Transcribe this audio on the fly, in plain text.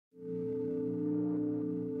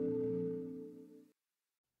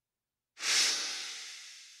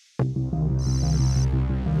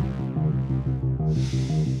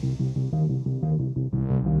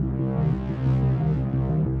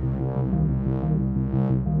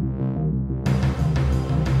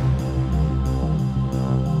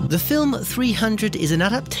The film 300 is an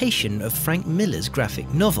adaptation of Frank Miller's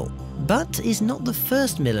graphic novel, but is not the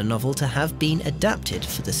first Miller novel to have been adapted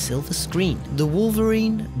for the silver screen. The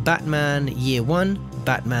Wolverine, Batman Year One,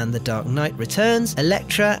 Batman The Dark Knight Returns,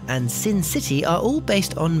 Elektra and Sin City are all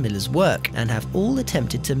based on Miller's work and have all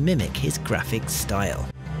attempted to mimic his graphic style.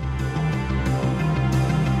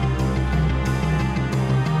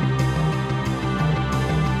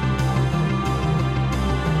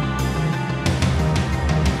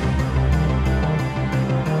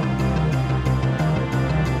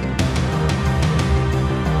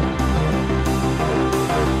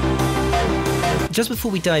 Just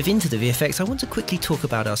before we dive into the VFX, I want to quickly talk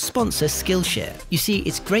about our sponsor, Skillshare. You see,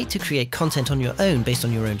 it's great to create content on your own based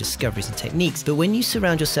on your own discoveries and techniques, but when you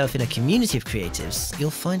surround yourself in a community of creatives,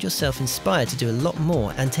 you'll find yourself inspired to do a lot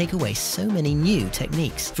more and take away so many new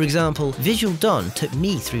techniques. For example, Visual Don took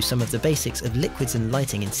me through some of the basics of liquids and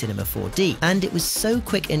lighting in Cinema 4D, and it was so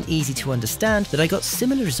quick and easy to understand that I got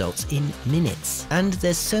similar results in minutes. And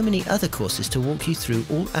there's so many other courses to walk you through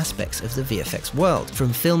all aspects of the VFX world.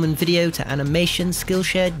 From film and video to animation,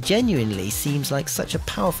 Skillshare genuinely seems like such a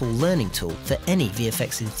powerful learning tool for any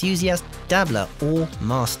VFX enthusiast, dabbler or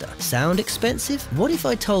master. Sound expensive? What if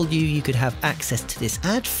I told you could have access to this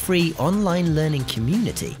ad-free online learning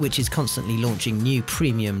community, which is constantly launching new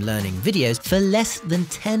premium learning videos for less than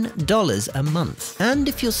 $10 a month? And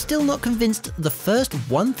if you're still not convinced, the first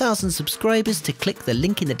 1,000 subscribers to click the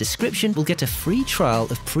link in the description will get a free trial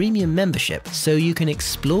of premium membership so you can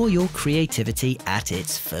explore your creativity at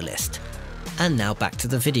its fullest. And now back to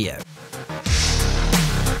the video.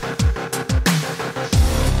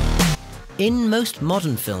 In most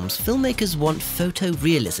modern films, filmmakers want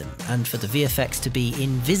photorealism and for the VFX to be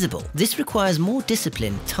invisible. This requires more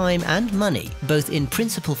discipline, time and money, both in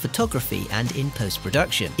principal photography and in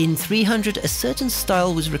post-production. In 300, a certain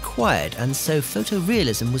style was required and so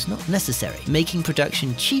photorealism was not necessary, making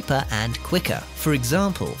production cheaper and quicker. For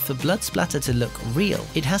example, for blood splatter to look real,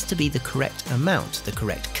 it has to be the correct amount, the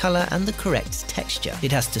correct color and the correct texture.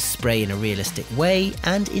 It has to spray in a realistic way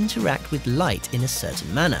and interact with light in a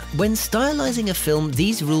certain manner. When stylizing a film,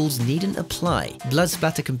 these rules needn't apply. Blood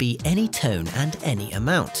splatter can be any tone and any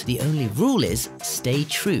amount. The only rule is stay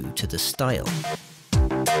true to the style.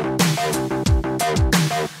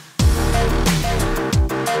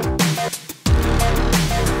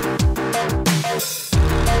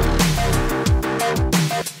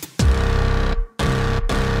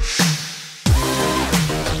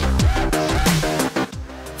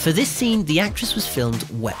 For this scene, the actress was filmed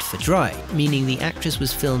wet for dry, meaning the actress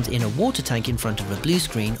was filmed in a water tank in front of a blue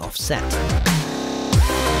screen off-set.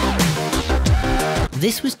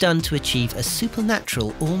 This was done to achieve a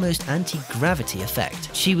supernatural, almost anti-gravity effect.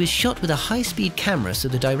 She was shot with a high-speed camera so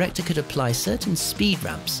the director could apply certain speed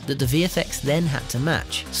ramps that the VFX then had to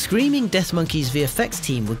match. Screaming Death Monkey's VFX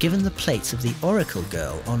team were given the plates of the Oracle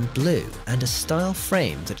Girl on blue and a style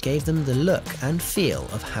frame that gave them the look and feel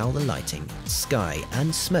of how the lighting, sky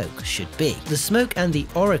and smoke should be. The smoke and the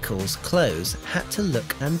Oracle's clothes had to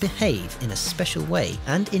look and behave in a special way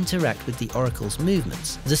and interact with the Oracle's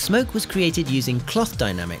movements. The smoke was created using cloth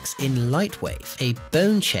dynamics in Lightwave. A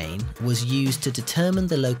bone chain was used to determine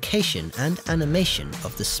the location and animation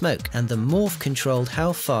of the smoke, and the morph controlled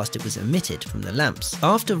how fast it was emitted from the lamps.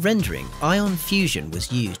 After rendering, ion fusion was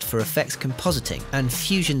used for effects compositing, and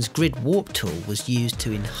Fusion's grid warp tool was used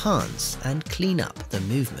to enhance and clean up the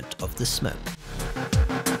movement of the smoke.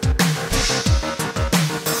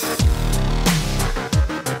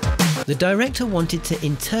 The director wanted to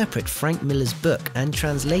interpret Frank Miller's book and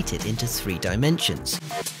translate it into 3 dimensions.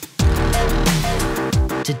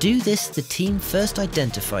 To do this, the team first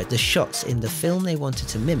identified the shots in the film they wanted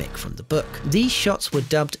to mimic from the book. These shots were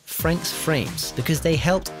dubbed Frank's frames because they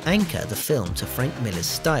helped anchor the film to Frank Miller's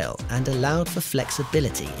style and allowed for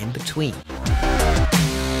flexibility in between.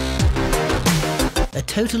 A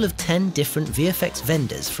total of 10 different VFX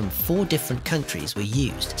vendors from 4 different countries were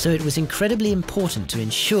used, so it was incredibly important to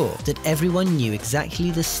ensure that everyone knew exactly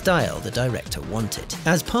the style the director wanted.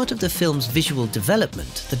 As part of the film's visual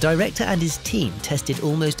development, the director and his team tested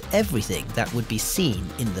almost everything that would be seen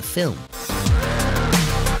in the film.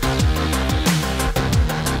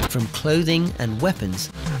 From clothing and weapons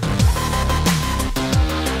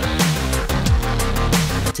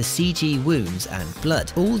to CG wounds and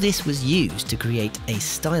blood. All this was used to create a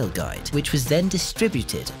style guide, which was then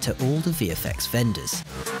distributed to all the VFX vendors.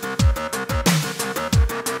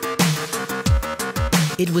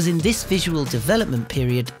 It was in this visual development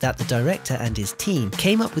period that the director and his team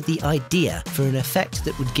came up with the idea for an effect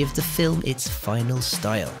that would give the film its final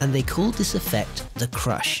style, and they called this effect the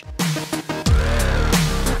crush.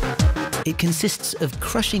 It consists of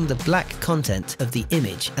crushing the black content of the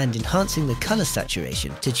image and enhancing the color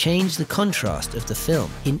saturation to change the contrast of the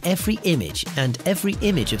film in every image, and every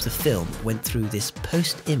image of the film went through this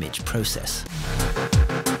post-image process.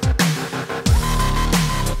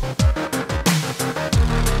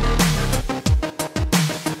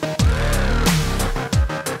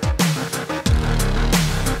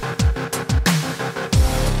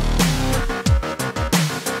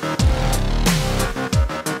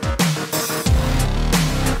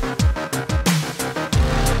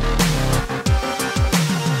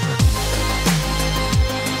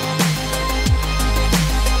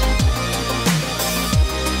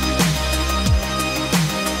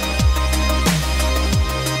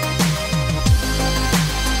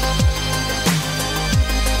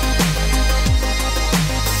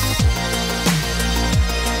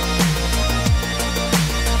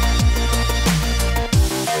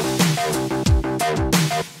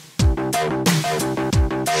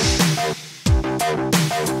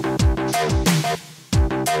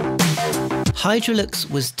 Hydralux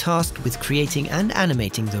was tasked with creating and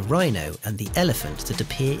animating the rhino and the elephant that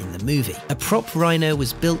appear in the movie. A prop rhino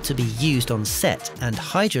was built to be used on set, and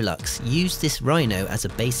Hydralux used this rhino as a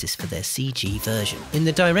basis for their CG version. In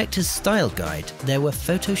the director's style guide, there were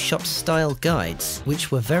Photoshop style guides,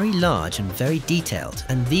 which were very large and very detailed,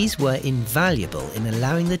 and these were invaluable in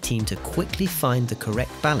allowing the team to quickly find the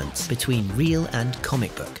correct balance between real and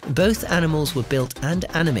comic book. Both animals were built and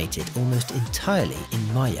animated almost entirely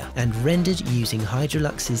in Maya and rendered using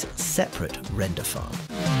Hydralux's separate render farm.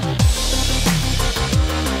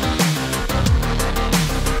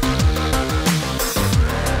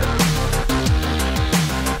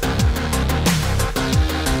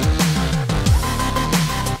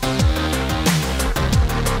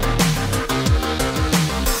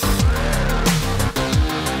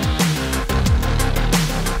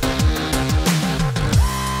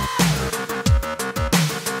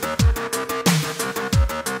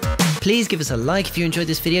 Please give us a like if you enjoyed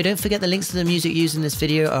this video. Don't forget the links to the music used in this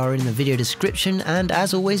video are in the video description, and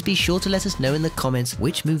as always, be sure to let us know in the comments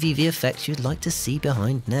which movie VFX you'd like to see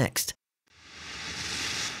behind next.